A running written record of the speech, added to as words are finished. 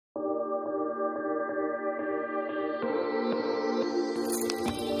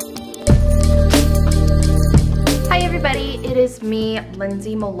it is me,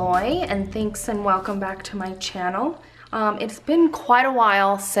 Lindsay Malloy, and thanks and welcome back to my channel. It's been quite a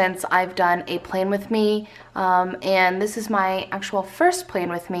while since I've done a plan with me, and this is my actual first plan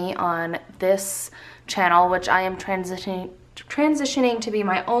with me on this channel, which I am transitioning to be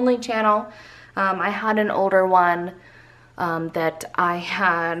my only channel. I had an older one that I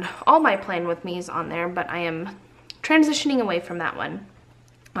had all my plan with me's on there, but I am transitioning away from that one.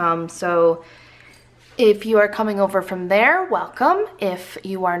 So if you are coming over from there, welcome. If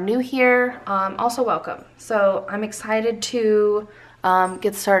you are new here, also welcome. So I'm excited to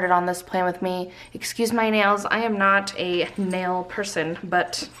get started on this plan with me. Excuse my nails. I am not a nail person,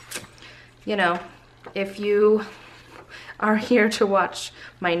 but you know, if you are here to watch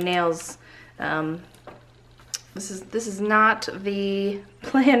my nails, this is not the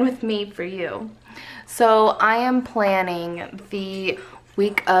plan with me for you. So I am planning the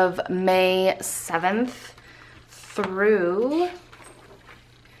week of May 7th through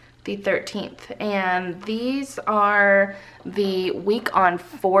the 13th, and these are the week on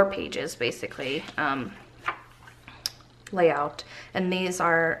 4 pages basically layout, and these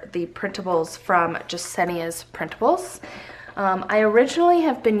are the printables from Jasenia's Printables. I originally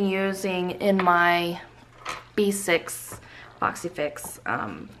have been using in my B6 Boxy Fix,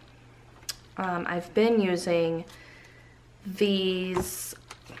 I've been using the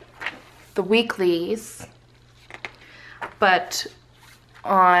weeklies, but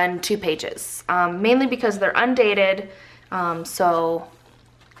on 2 pages, mainly because they're undated, so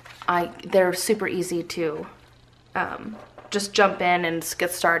they're super easy to just jump in and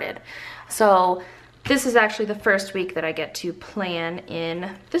get started. So this is actually the first week that I get to plan in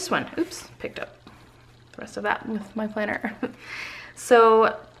this one. Oops, picked up the rest of that with my planner.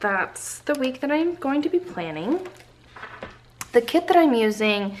 So that's the week that I'm going to be planning. The kit that I'm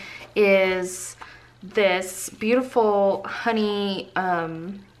using is this beautiful honeybee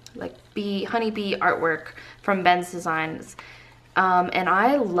artwork from Ben's Designs, and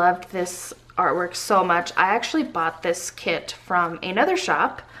I loved this artwork so much. I actually bought this kit from another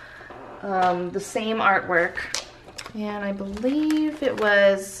shop, the same artwork, and I believe it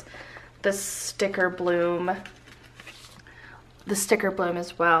was the sticker bloom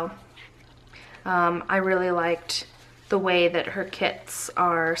as well. I really liked the way that her kits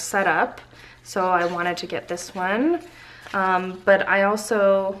are set up, so I wanted to get this one, but I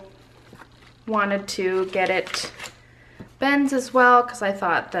also wanted to get it Ben's as well, because I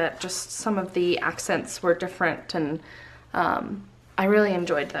thought that just some of the accents were different, and I really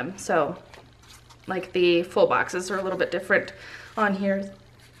enjoyed them. So like the full boxes are a little bit different on here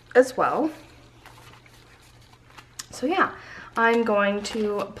as well. So yeah, I'm going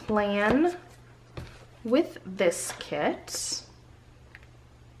to plan with this kit.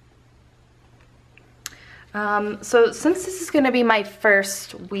 So since this is going to be my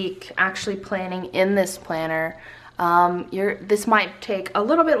first week actually planning in this planner, this might take a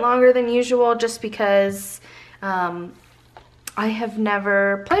little bit longer than usual, just because I have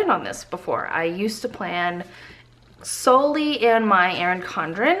never planned on this before. I used to plan solely in my Erin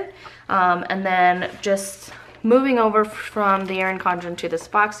Condren, and then just moving over from the Erin Condren to this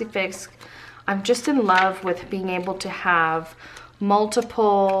Boxy Fix, I'm just in love with being able to have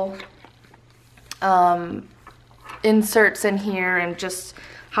multiple inserts in here, and just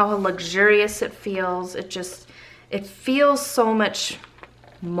how luxurious it feels. It feels so much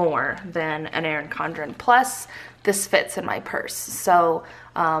more than an Erin Condren. Plus, this fits in my purse, so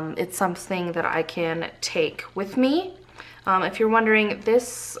it's something that I can take with me. If you're wondering,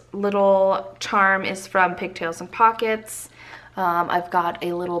 this little charm is from Pigtails and Pockets. I've got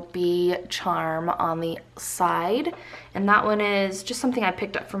a little bee charm on the side, and that one is just something I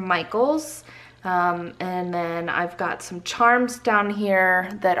picked up from Michael's. And then I've got some charms down here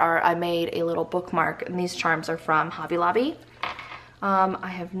that I made a little bookmark, and these charms are from Hobby Lobby. I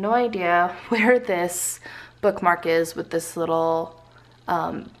have no idea where this bookmark is with this little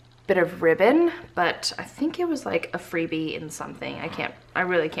bit of ribbon, but I think it was like a freebie in something. I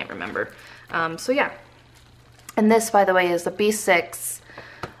really can't remember. So yeah. And this, by the way, is the B6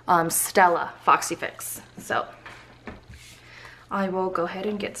 Stella Foxy Fix. So I will go ahead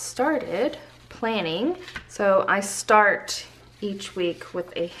and get started planning. So I start each week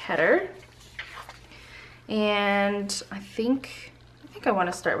with a header, and I think I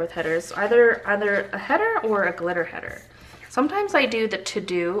want to start with headers, either a header or a glitter header. Sometimes I do the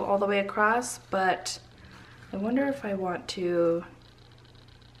to-do all the way across, but I wonder if I want to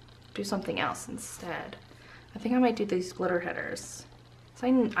do something else instead. I think I might do these glitter headers. So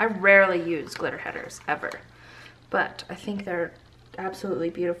I rarely use glitter headers ever, but I think they're absolutely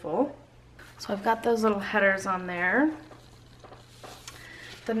beautiful. So I've got those little headers on there.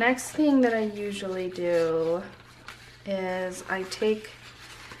 the next thing that I usually do is I take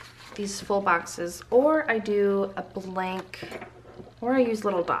these full boxes, or I do a blank, or I use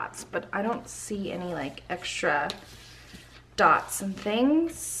little dots, but I don't see any like extra dots and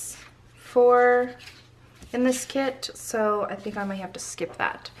things in this kit, so I think I might have to skip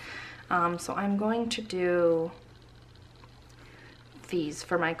that. So I'm going to do these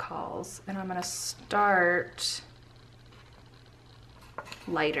for my calls, and I'm gonna start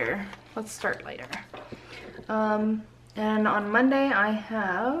lighter. Let's start lighter. And on Monday I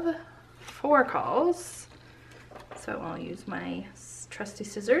have 4 calls, so I'll use my trusty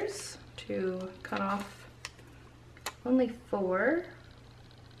scissors to cut off only 4.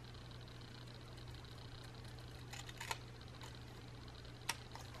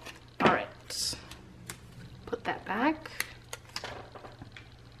 All right, put that back.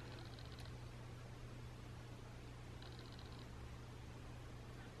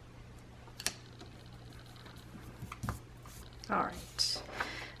 All right,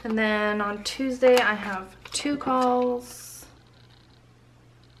 and then on Tuesday I have 2 calls.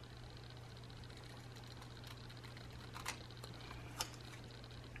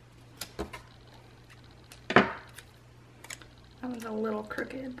 That one's a little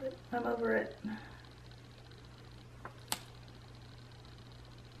crooked, but I'm over it.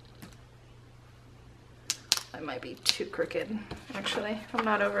 That might be too crooked, actually. I'm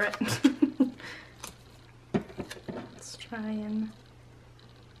not over it. Let's try and...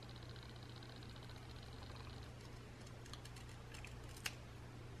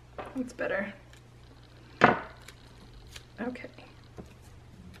 It's better. Okay.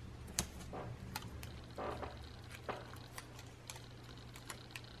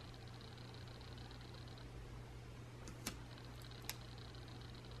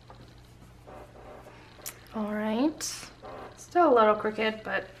 All right. Still a little crooked,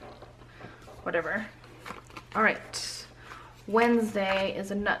 but whatever. All right. Wednesday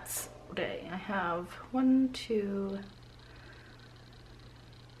is a nuts day. I have 1, 2,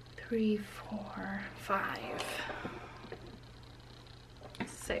 3, 4, 5,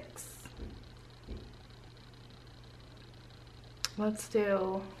 6. Let's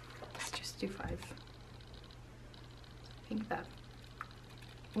just do 5. I think that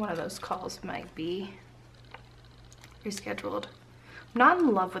one of those calls might be rescheduled. I'm not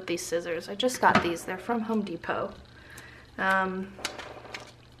in love with these scissors. I just got these. They're from Home Depot.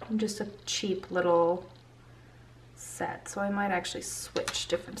 Just a cheap little set, so I might actually switch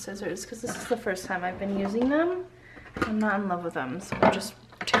different scissors because this is the first time I've been using them. I'm not in love with them, so I'll just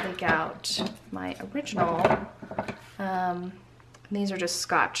take out my original. These are just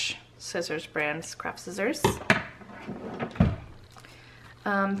Scotch Scissors brands, craft scissors.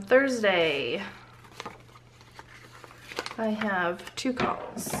 Thursday, I have 2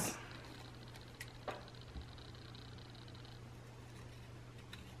 calls.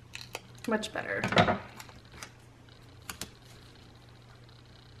 Much better.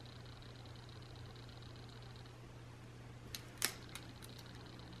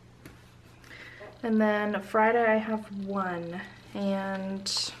 And then Friday I have 1,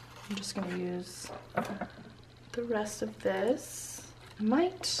 and I'm just gonna use the rest of this. I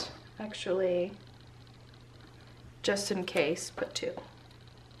might actually, just in case, put 2.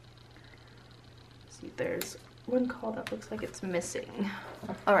 See, there's 1 call that looks like it's missing.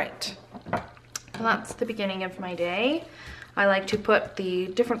 All right, well, that's the beginning of my day. I like to put the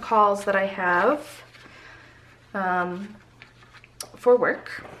different calls that I have for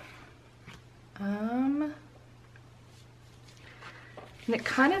work. And it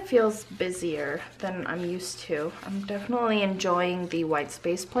kind of feels busier than I'm used to. I'm definitely enjoying the white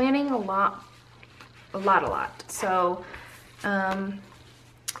space planning a lot. So, I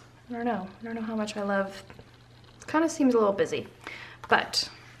don't know how much I love. It kind of seems a little busy, but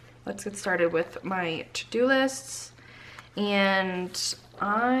let's get started with my to-do lists. And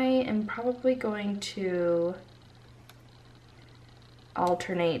I am probably going to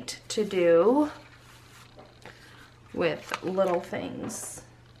alternate to do with little things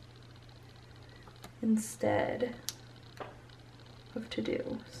instead of to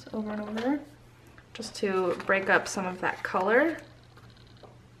do over and over, just to break up some of that color.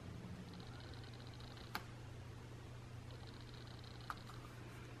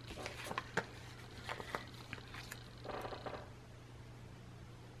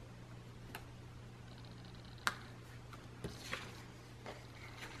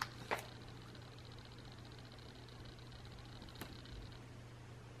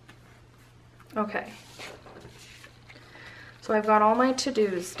 Okay, so I've got all my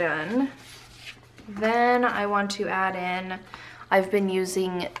to-dos done. Then I want to add in, I've been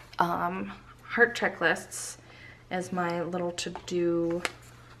using heart checklists as my little to-do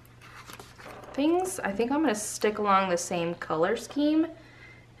things. I think I'm going to stick along the same color scheme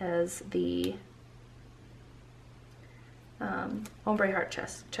as the ombre heart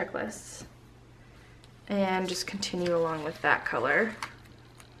checklists and just continue along with that color.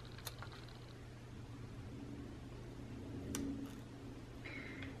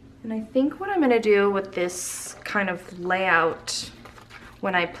 And I think what I'm going to do with this kind of layout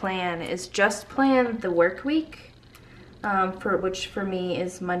when I plan is just plan the work week, which for me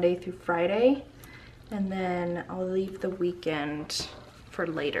is Monday through Friday, and then I'll leave the weekend for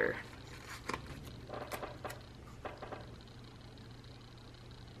later.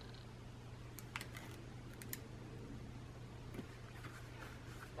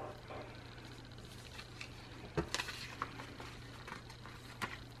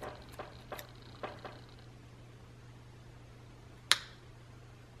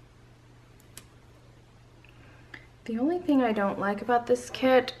 The only thing I don't like about this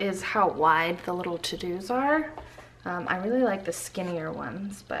kit is how wide the little to-dos are. I really like the skinnier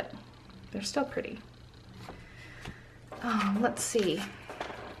ones, but they're still pretty. Let's see.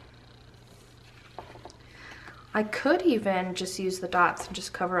 I could even just use the dots and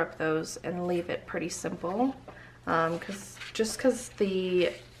just cover up those and leave it pretty simple. Because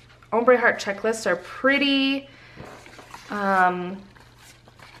the ombre heart checklists are pretty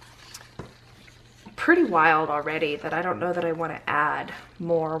wild already, that I don't know that I want to add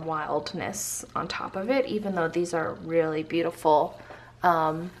more wildness on top of it, even though these are really beautiful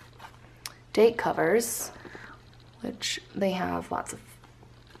date covers, which they have lots of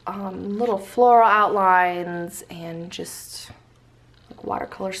little floral outlines and just like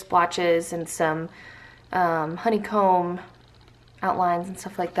watercolor splotches and some honeycomb outlines and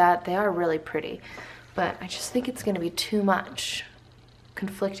stuff like that. They are really pretty, but I just think it's going to be too much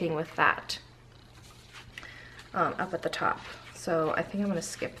conflicting with that up at the top. So I think I'm going to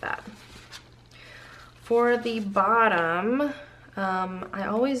skip that. For the bottom, I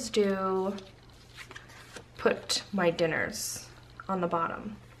always do put my dinners on the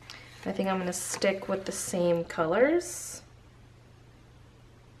bottom. I think I'm going to stick with the same colors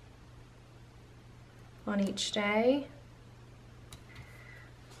on each day.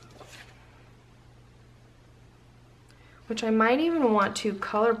 Which I might even want to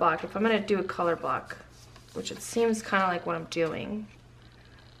color block if I'm going to do a color block, which it seems kind of like what I'm doing.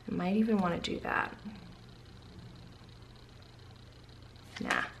 I might even want to do that.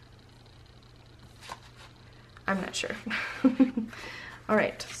 Nah. I'm not sure. All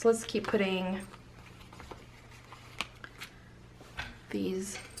right, so let's keep putting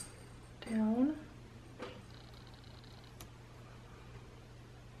these down.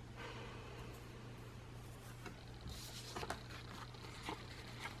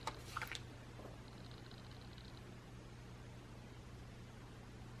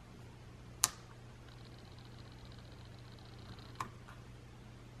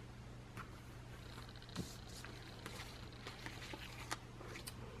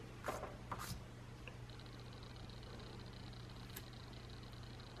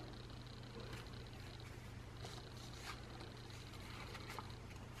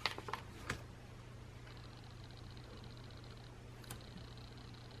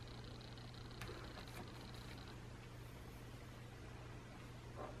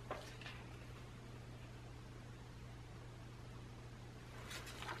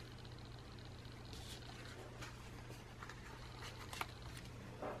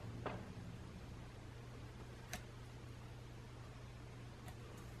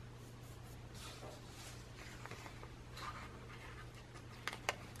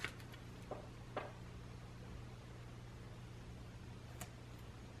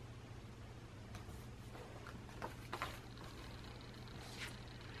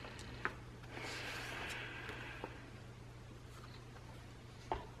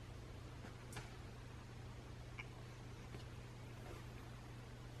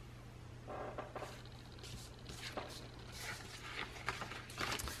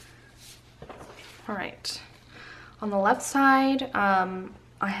 All right, on the left side, I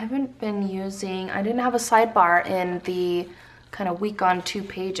haven't been using, I didn't have a sidebar in the kind of week on 2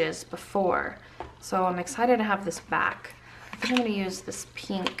 pages before, so I'm excited to have this back. I think I'm going to use this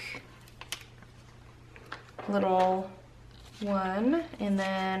pink little one, and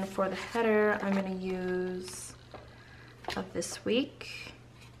then for the header, I'm going to use this week.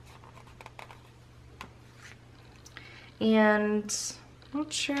 And I'm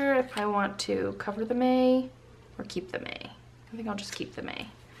not sure if I want to cover the May or keep the May. I think I'll just keep the May.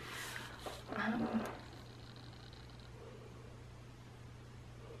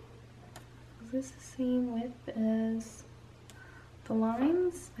 this the same width as the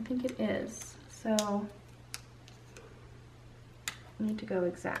lines? I think it is. So I need to go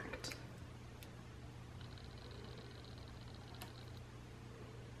exact.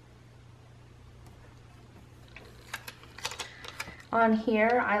 On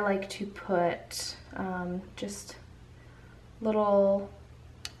here, I like to put just little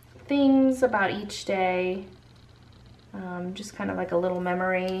things about each day, just kind of like a little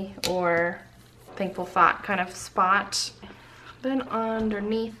memory or thankful thought kind of spot. Then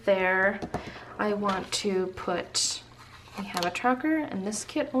underneath there, I want to put, we have a tracker, and this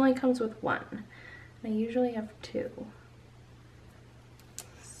kit only comes with one. I usually have two.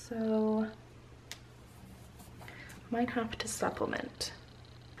 So might have to supplement.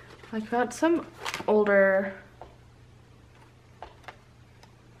 I've got some older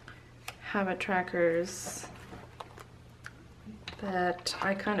habit trackers that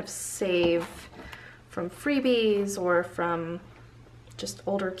I kind of save from freebies or from just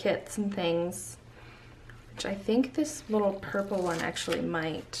older kits and things, which I think this little purple one actually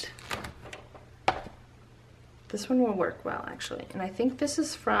might. This one will work well, actually. And I think this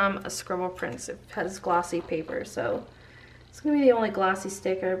is from a Scribble Prints. It has glossy paper, so it's gonna be the only glossy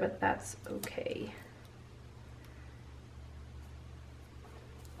sticker, but that's okay.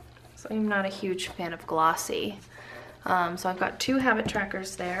 So I'm not a huge fan of glossy. So I've got two habit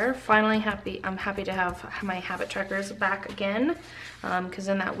trackers there. Finally I'm happy to have my habit trackers back again, because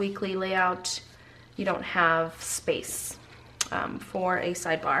in that weekly layout, you don't have space for a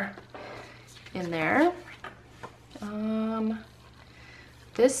sidebar in there.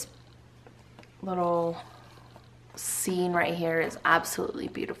 This little scene right here is absolutely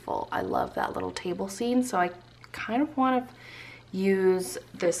beautiful. I love that little table scene, so I kind of want to use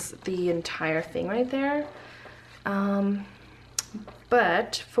the entire thing right there.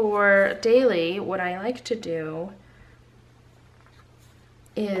 But for daily, what I like to do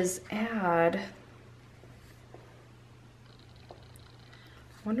is add,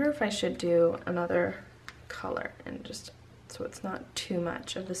 I wonder if I should do another color and just so it's not too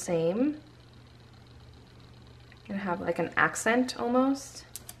much of the same. I'm gonna have like an accent almost.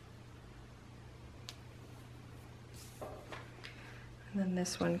 And then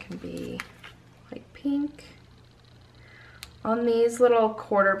this one can be like pink. On these little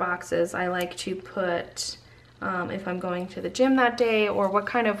quarter boxes, I like to put if I'm going to the gym that day or what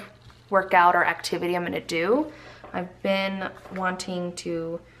kind of workout or activity I'm gonna do. I've been wanting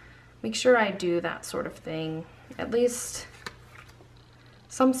to make sure I do that sort of thing, at least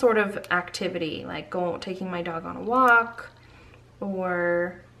some sort of activity, like taking my dog on a walk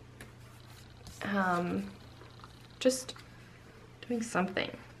or just doing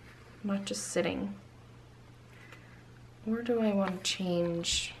something, not just sitting. Or do I want to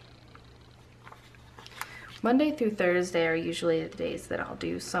change? Monday through Thursday are usually the days that I'll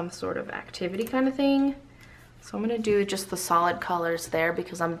do some sort of activity kind of thing. So I'm gonna do just the solid colors there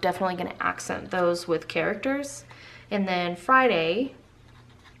because I'm definitely gonna accent those with characters. And then Friday,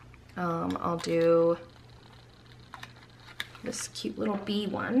 I'll do this cute little bee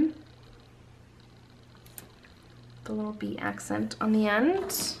one. The little bee accent on the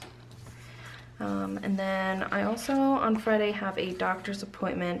end. And then I also on Friday have a doctor's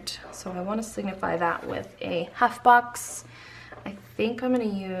appointment, so I want to signify that with a half box. I think I'm going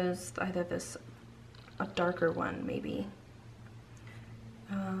to use either a darker one maybe,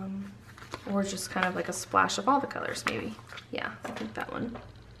 or just kind of like a splash of all the colors maybe. Yeah, I think that one.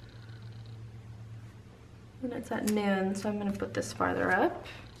 And it's at noon, so I'm going to put this farther up.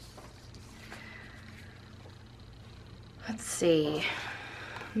 Let's see.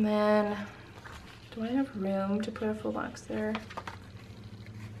 And then, do I have room to put a full box there?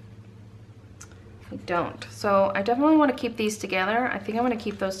 I don't. So I definitely want to keep these together. I think I'm going to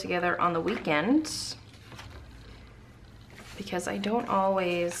keep those together on the weekends because I don't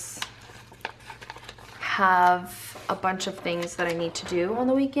always have a bunch of things that I need to do on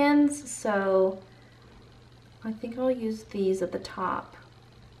the weekends. So I think I'll use these at the top.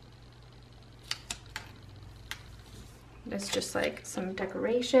 It's just like some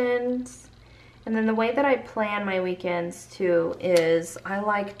decorations. And then the way that I plan my weekends too is I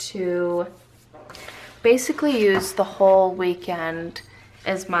like to basically use the whole weekend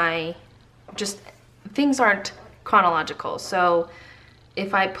as my, just things aren't chronological. So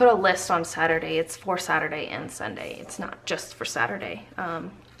if I put a list on Saturday, it's for Saturday and Sunday. It's not just for Saturday.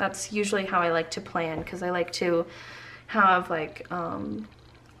 That's usually how I like to plan because I like to have like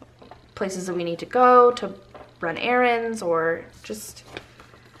places that we need to go to run errands or just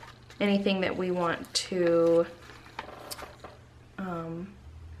anything that we want to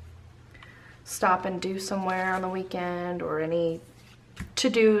stop and do somewhere on the weekend, or any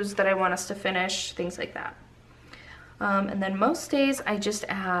to-dos that I want us to finish, things like that. And then most days I just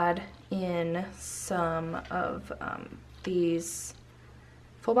add in some of these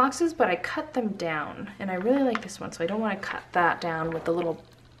full boxes, but I cut them down, and I really like this one, so I don't want to cut that down with the little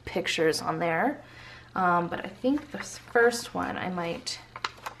pictures on there. But I think this first one I might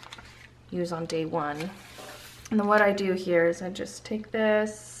use on day one. And then what I do here is I just take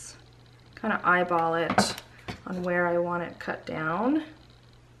this, kind of eyeball it on where I want it cut down.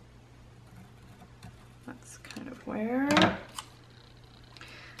 That's kind of where.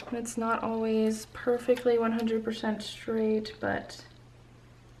 And it's not always perfectly 100% straight, but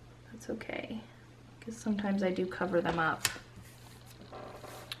that's okay, because sometimes I do cover them up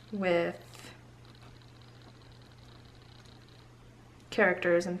with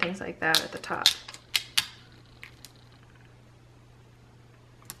characters and things like that at the top.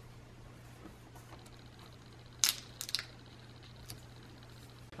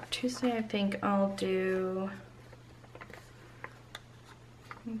 Tuesday, I think I'll do,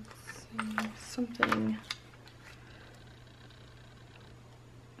 let's see, something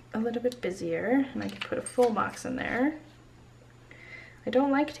a little bit busier, and I can put a full box in there. I don't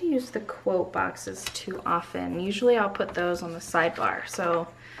like to use the quote boxes too often. Usually I'll put those on the sidebar. So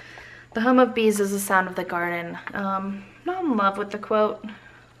the hum of bees is the sound of the garden. Not in love with the quote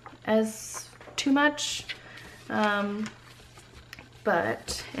as too much.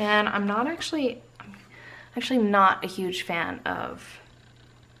 And I'm not actually not a huge fan of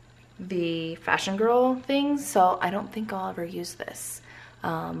the fashion girl things, so I don't think I'll ever use this.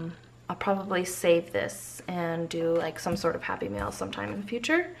 I'll probably save this and do like some sort of Happy Meal sometime in the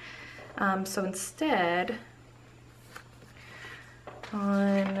future. So instead,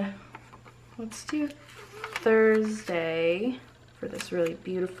 let's do Thursday for this really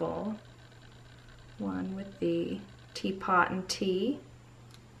beautiful one with the teapot and tea.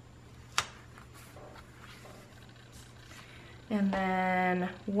 And then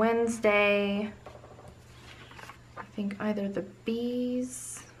Wednesday, I think either the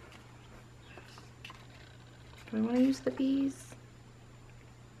bees. Do I want to use the bees?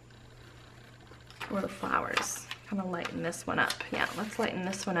 Or the flowers? Kind of lighten this one up. Yeah, let's lighten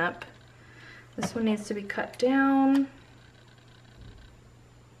this one up. This one needs to be cut down.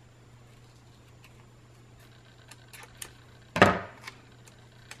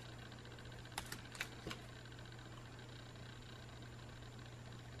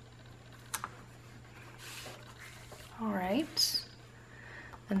 All right,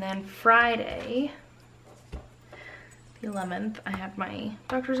 and then Friday, the 11th, I have my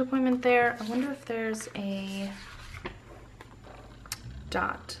doctor's appointment there. I wonder if there's a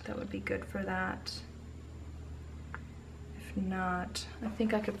dot that would be good for that. If not, I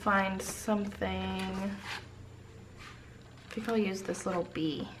think I could find something. I think I'll use this little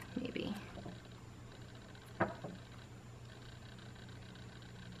bee, maybe.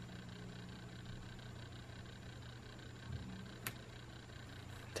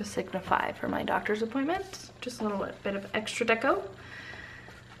 To signify for my doctor's appointment. Just a little bit of extra deco.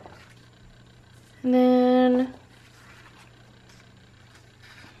 And then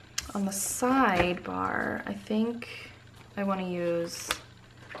on the sidebar, I think I want to use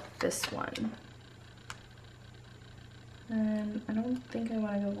this one. And I don't think I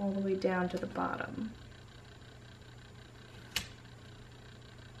want to go all the way down to the bottom.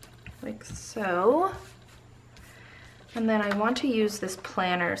 Like so. And then I want to use this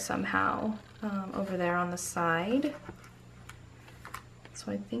planner somehow over there on the side. So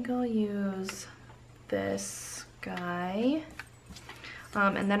I think I'll use this guy.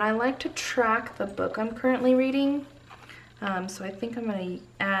 And then I like to track the book I'm currently reading. So I think I'm going to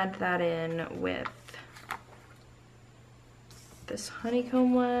add that in with this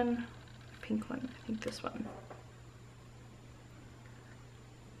honeycomb one, pink one, I think this one.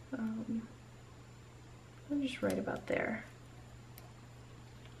 I'm just right about there.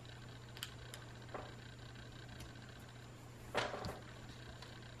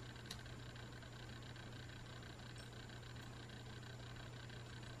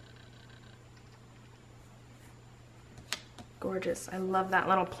 Gorgeous. I love that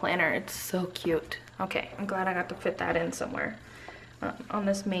little planner. It's so cute. Okay, I'm glad I got to fit that in somewhere on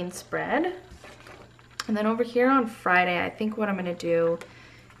this main spread. And then over here on Friday, I think what I'm going to do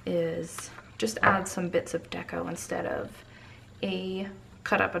is just add some bits of deco instead of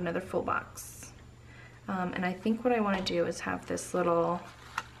cut up another full box. And I think what I want to do is have this little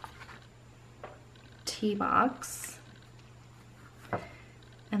tea box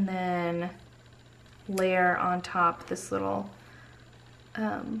and then layer on top this little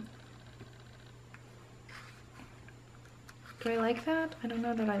Do I like that? I don't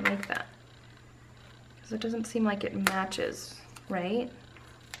know that I like that. Because it doesn't seem like it matches, right?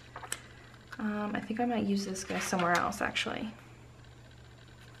 I think I might use this guy somewhere else, actually.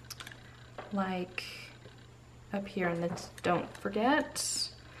 Like up here in the don't forget.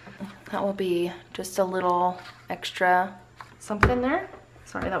 That will be just a little extra something there.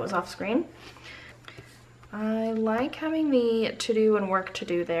 Sorry, that was off screen. I like having the to do and work to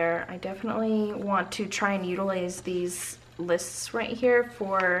do there. I definitely want to try and utilize these lists right here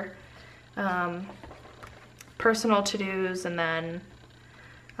for personal to-dos, and then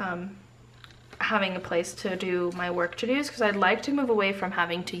having a place to do my work to-dos, because I'd like to move away from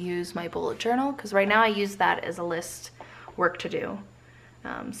having to use my bullet journal, because right now I use that as a list work to do.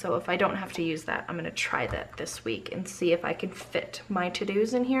 So if I don't have to use that, I'm going to try that this week and see if I can fit my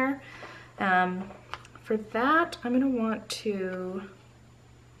to-dos in here. For that, I'm going to want to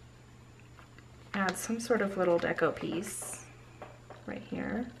add some sort of little deco piece right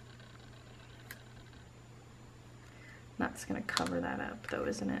here. That's going to cover that up though,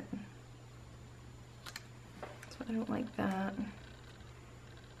 isn't it? So I don't like that.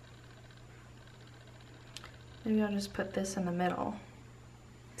 Maybe I'll just put this in the middle.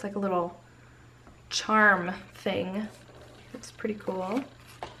 It's like a little charm thing. It's pretty cool.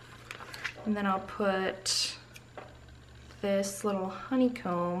 And then I'll put this little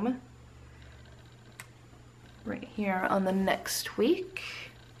honeycomb right here on the next week.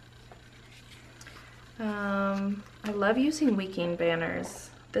 I love using weekend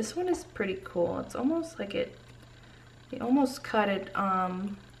banners. This one is pretty cool. It's almost like they almost cut it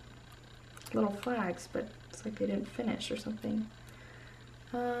little flags, but it's like they didn't finish or something.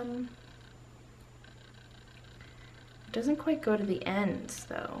 It doesn't quite go to the ends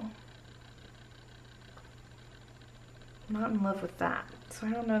though. I'm not in love with that, so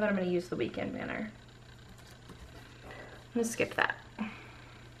I don't know that I'm going to use the weekend banner. I'm going to skip that.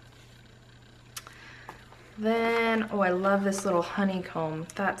 Then, oh, I love this little honeycomb.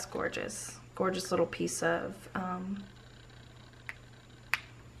 That's gorgeous. Gorgeous little piece of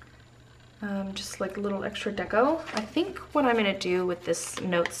just like a little extra deco. I think what I'm gonna do with this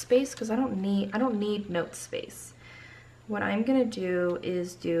note space, because I don't need note space. What I'm gonna do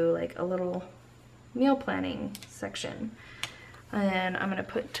is do like a little meal planning section, and I'm gonna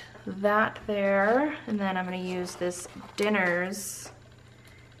put that there, and then I'm gonna use this dinners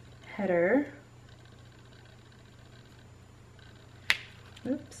header.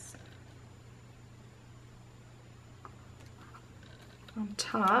 Oops. On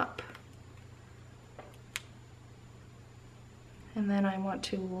top. And then I want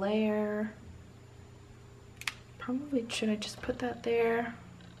to layer, probably, should I just put that there?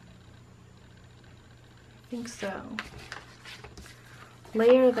 I think so.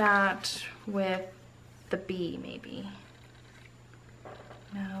 Layer that with the bee, maybe.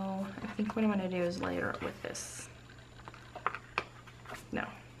 No, I think what I'm gonna do is layer it with this. No.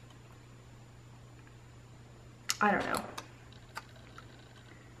 I don't know.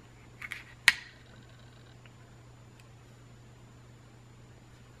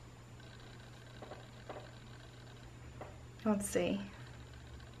 Let's see.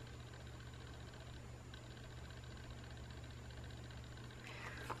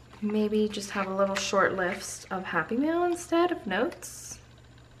 Maybe just have a little short list of Happy Mail instead of notes.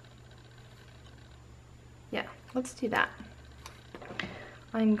 Yeah, let's do that.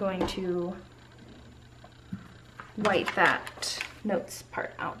 I'm going to white that notes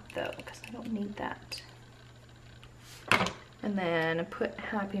part out though, because I don't need that. And then put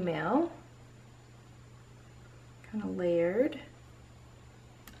Happy Mail, kind of layered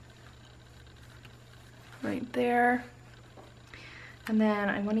right there. And then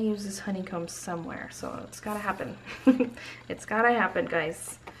I want to use this honeycomb somewhere, so it's gotta happen. It's gotta happen,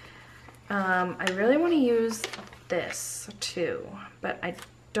 guys. I really want to use this too, but I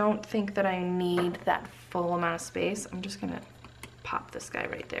don't think that I need that full amount of space. I'm just gonna pop this guy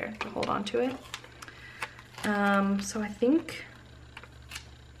right there to hold on to it. So I think,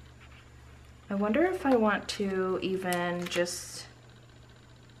 I wonder if I want to even just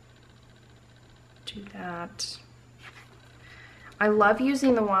do that. I love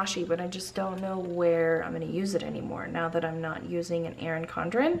using the washi, but I just don't know where I'm going to use it anymore now that I'm not using an Erin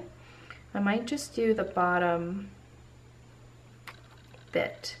Condren. I might just do the bottom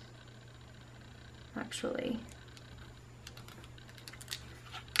bit, actually.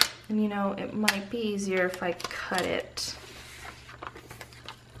 And you know, it might be easier if I cut it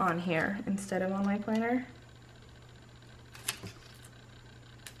on here instead of on my planner.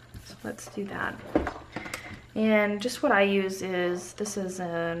 So let's do that. And just what I use is, this is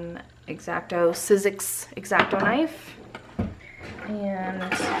an X-Acto Sizzix X-Acto knife.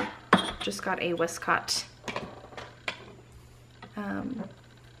 and just got a Westcott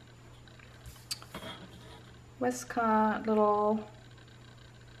little,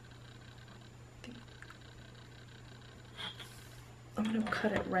 I'm gonna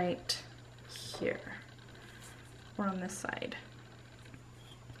cut it right here or on this side.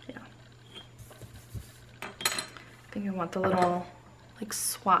 Yeah, I think I want the little like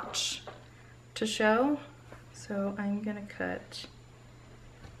swatch to show, so I'm gonna cut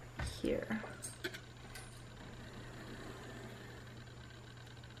here.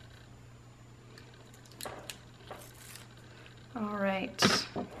 All right,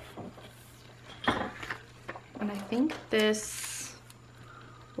 and I think this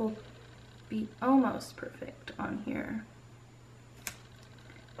will be almost perfect on here.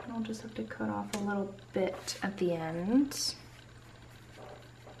 I'll just have to cut off a little bit at the end.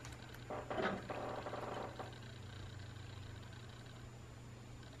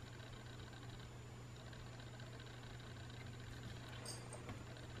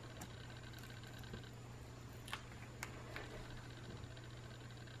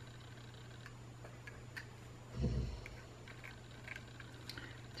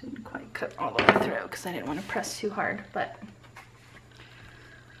 Didn't quite cut all the way through because I didn't want to press too hard, but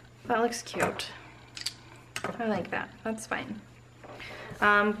that looks cute. I like that. That's fine.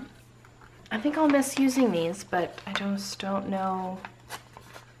 I think I'll miss using these, but I just don't know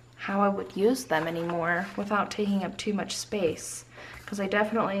how I would use them anymore without taking up too much space, because I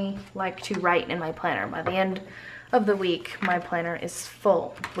definitely like to write in my planner. By the end of the week, my planner is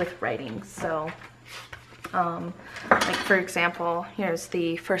full with writing. So like for example, here's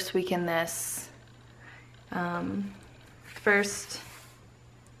the first week in this,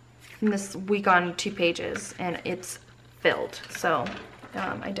 this week on 2 pages, and it's filled. So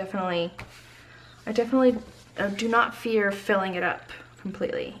I definitely do not fear filling it up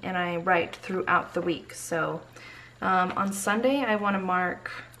completely, and I write throughout the week. So on Sunday I want to mark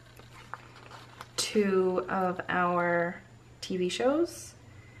 2 of our TV shows,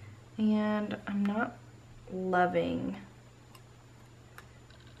 and I'm not loving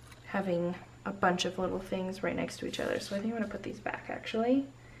having a bunch of little things right next to each other, so I think I'm gonna put these back actually.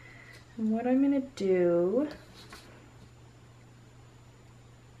 And what I'm gonna do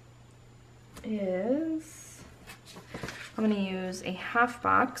is I'm gonna use a half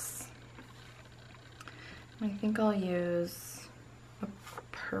box. I think I'll use a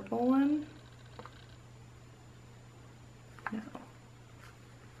purple one. No.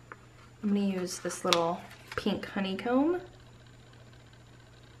 I'm gonna use this little pink honeycomb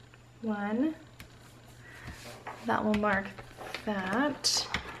one. That will mark that.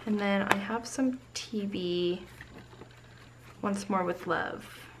 And then I have some TV Once More with Love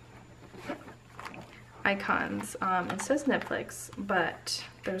icons. It says Netflix, but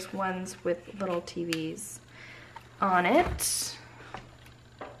there's ones with little TVs on it.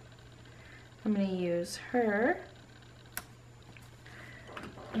 I'm gonna use her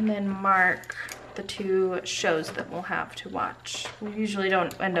and then mark the 2 shows that we'll have to watch. We usually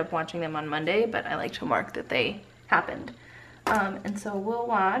don't end up watching them on Monday, but I like to mark that they happened. And so we'll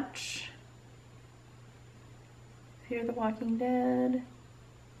watch Fear the Walking Dead,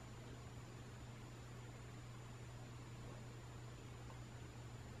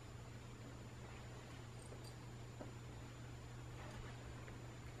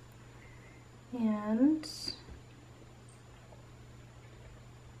 and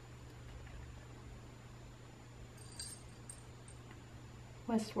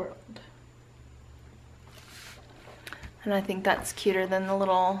Westworld. And I think that's cuter than the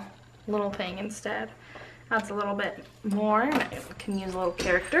little thing instead. Adds a little bit more, and I can use a little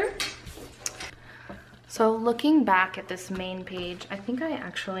character. So looking back at this main page, I think I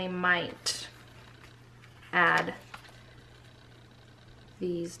actually might add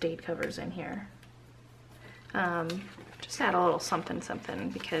these date covers in here. Just add a little something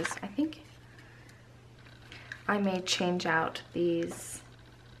because I think I may change out these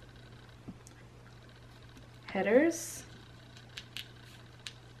headers.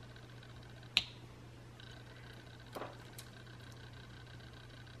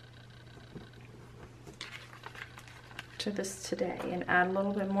 To this today and add a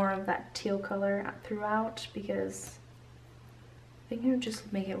little bit more of that teal color throughout, because I think it would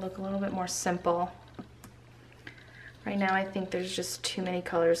just make it look a little bit more simple. Right now I think there's just too many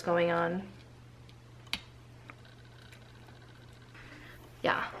colors going on.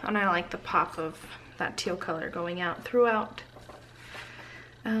 Yeah, and I like the pop of that teal color going out throughout.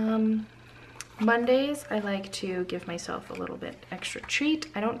 Mondays I like to give myself a little bit extra treat.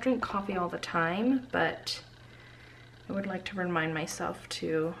 I don't drink coffee all the time, but I would like to remind myself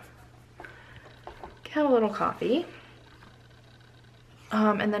to have a little coffee.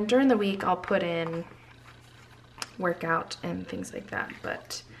 And then during the week, I'll put in workout and things like that.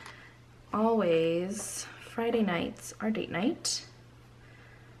 But always Friday nights are date night.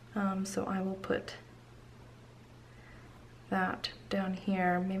 So I will put that down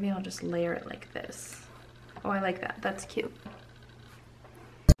here. Maybe I'll just layer it like this. Oh, I like that. That's cute.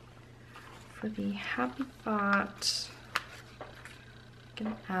 For the happy thought, I'm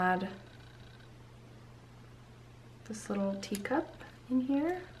gonna add this little teacup in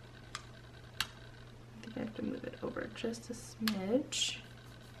here. I think I have to move it over just a smidge.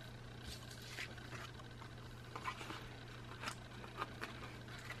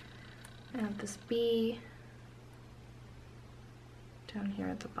 Add this bee down here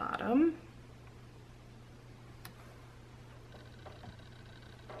at the bottom.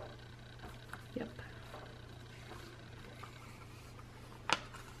 Yep.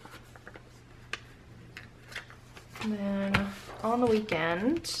 And then on the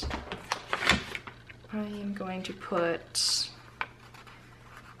weekend, I am going to put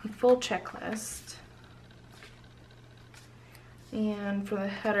a full checklist. And for the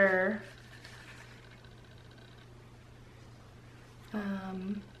header,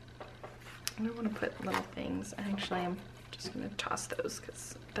 I don't want to put little things. Actually, I'm just gonna toss those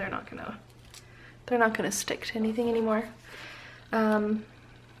because they're not gonna stick to anything anymore.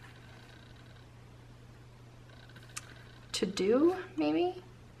 To do, maybe?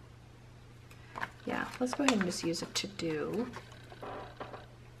 Yeah, let's go ahead and just use a to do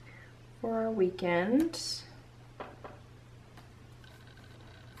for our weekend.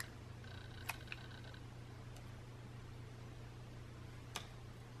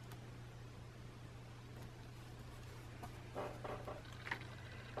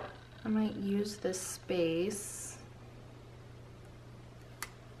 I might use this space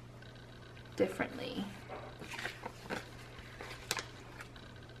differently.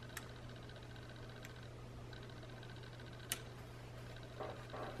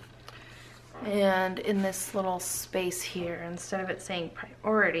 And in this little space here, instead of it saying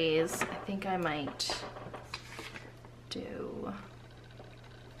priorities, I think I might do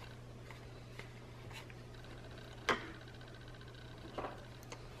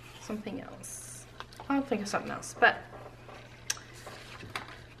something else. I'll think of something else, but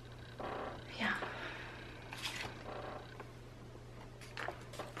yeah.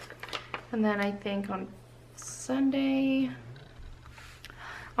 And then I think on Sunday,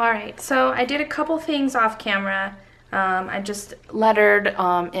 all right, so I did a couple things off camera. I just lettered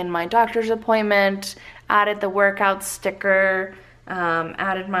in my doctor's appointment, added the workout sticker,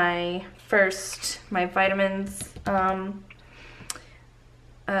 added my vitamins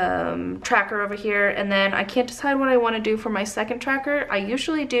tracker over here, and then I can't decide what I want to do for my second tracker. I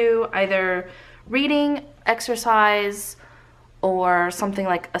usually do either reading, exercise, or something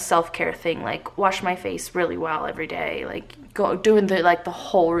like a self-care thing, like wash my face really well every day, like doing the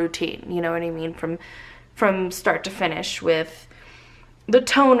whole routine, you know what I mean, from start to finish, with the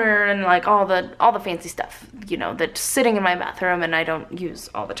toner and like all the fancy stuff, you know, that's sitting in my bathroom and I don't use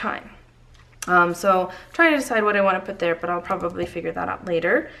all the time. So trying to decide what I want to put there, but I'll probably figure that out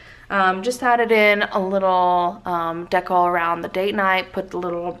later. Just added in a little deco around the date night, put the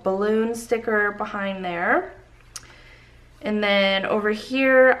little balloon sticker behind there. And then over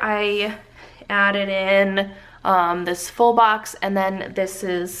here I added in this full box, and then this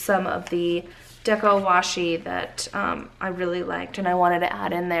is some of the deco washi that I really liked and I wanted to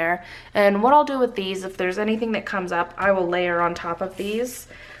add in there. And what I'll do with these, if there's anything that comes up, I will layer on top of these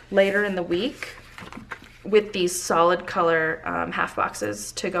later in the week with these solid color half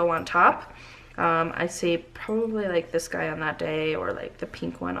boxes to go on top. I see probably like this guy on that day, or like the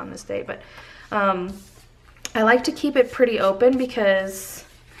pink one on this day, but I like to keep it pretty open because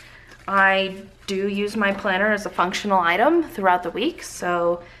I do use my planner as a functional item throughout the week.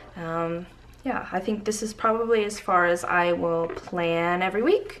 So yeah, I think this is probably as far as I will plan every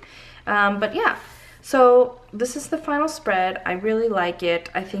week. But yeah, so this is the final spread. I really like it.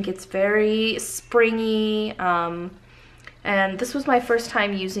 I think it's very springy. And this was my first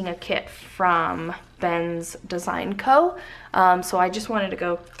time using a kit from Ben's Design Co. So I just wanted to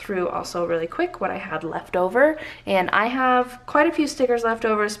go through also really quick what I had left over. And I have quite a few stickers left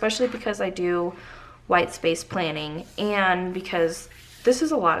over, especially because I do white space planning and because this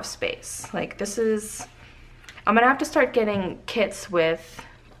is a lot of space. Like this is, I'm gonna have to start getting kits with,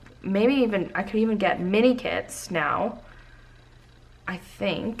 maybe even, I could even get mini kits now, I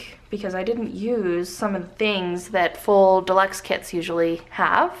think, because I didn't use some of the things that full deluxe kits usually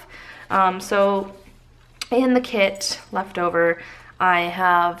have. So in the kit left over. I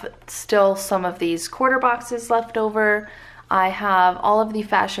have still some of these quarter boxes left over. I have all of the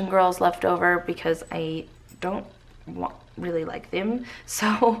Fashion Girls left over because I don't really like them.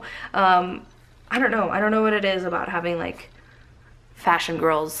 So I don't know what it is about having like Fashion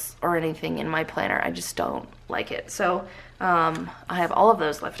Girls or anything in my planner. I just don't like it. So I have all of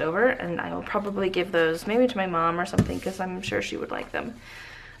those left over, and I will probably give those maybe to my mom or something because I'm sure she would like them.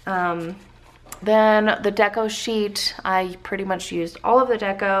 Then the deco sheet, I pretty much used all of the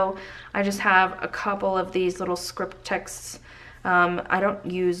deco. I just have a couple of these little script texts. I don't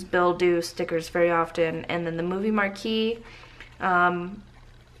use Bill Do stickers very often. And then the movie marquee,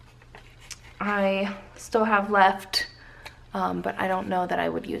 I still have left, but I don't know that I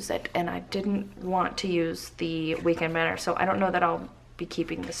would use it. And I didn't want to use the weekend banner, so I don't know that I'll be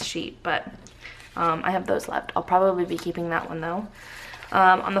keeping this sheet, but I have those left. I'll probably be keeping that one though.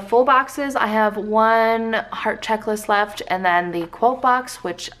 On the full boxes, I have one heart checklist left, and then the quote box,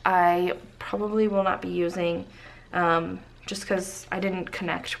 which I probably will not be using just because I didn't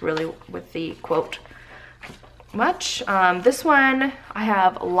connect really with the quote much. This one, I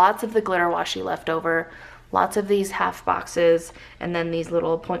have lots of the glitter washi left over, lots of these half boxes, and then these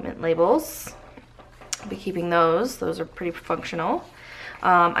little appointment labels. I'll be keeping those. Those are pretty functional.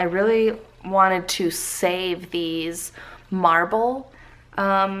 I really wanted to save these marble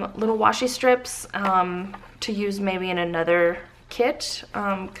little washi strips to use maybe in another kit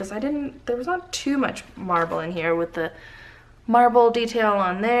because there was not too much marble in here. With the marble detail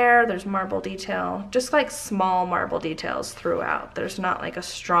on there's marble detail, just like small marble details throughout. There's not like a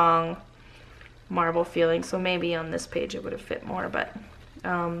strong marble feeling, so maybe on this page it would have fit more, but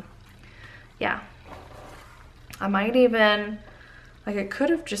yeah. I might even, like, I could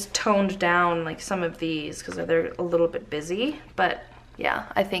have just toned down like some of these because they're a little bit busy, but yeah,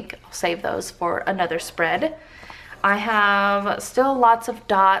 I think I'll save those for another spread. I have still lots of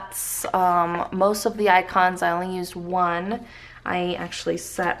dots. Most of the icons, I only used one. I actually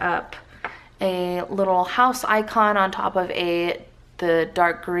set up a little house icon on top of the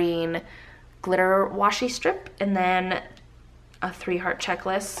dark green glitter washi strip, and then a 3 heart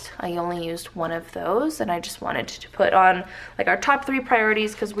checklist. I only used one of those, and I just wanted to put on like our top 3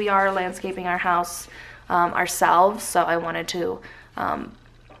 priorities because we are landscaping our house ourselves, so I wanted to, and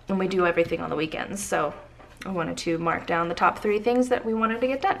we do everything on the weekends, so I wanted to mark down the top 3 things that we wanted to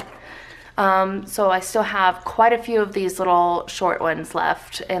get done. So I still have quite a few of these little short ones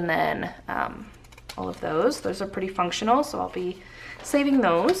left, and then all of those are pretty functional, so I'll be saving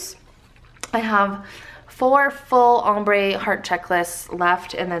those. I have 4 full ombre heart checklists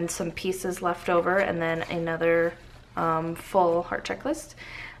left, and then some pieces left over, and then another full heart checklist,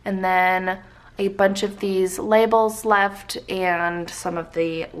 and then a bunch of these labels left, and some of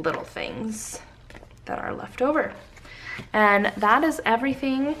the little things that are left over. And that is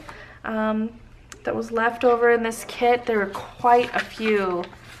everything that was left over in this kit. There are quite a few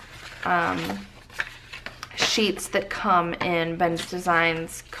sheets that come in Ben's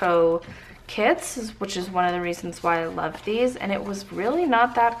Designs Co. kits, which is one of the reasons why I love these, and it was really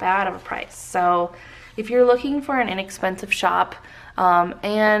not that bad of a price. So if you're looking for an inexpensive shop,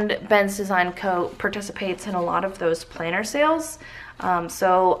 and Ben's Design Co. participates in a lot of those planner sales,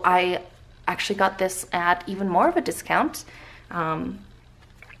 so I actually got this at even more of a discount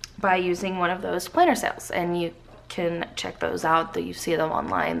by using one of those planner sales, and you can check those out. You see them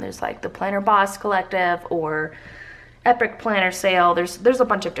online. There's like the Planner Boss Collective or Epic Planner Sale. There's a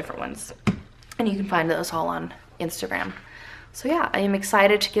bunch of different ones, and you can find those all on Instagram. So yeah, I am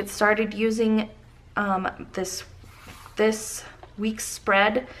excited to get started using this week's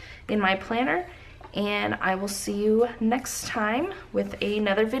spread in my planner, and I will see you next time with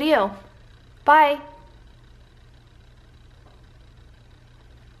another video. Bye!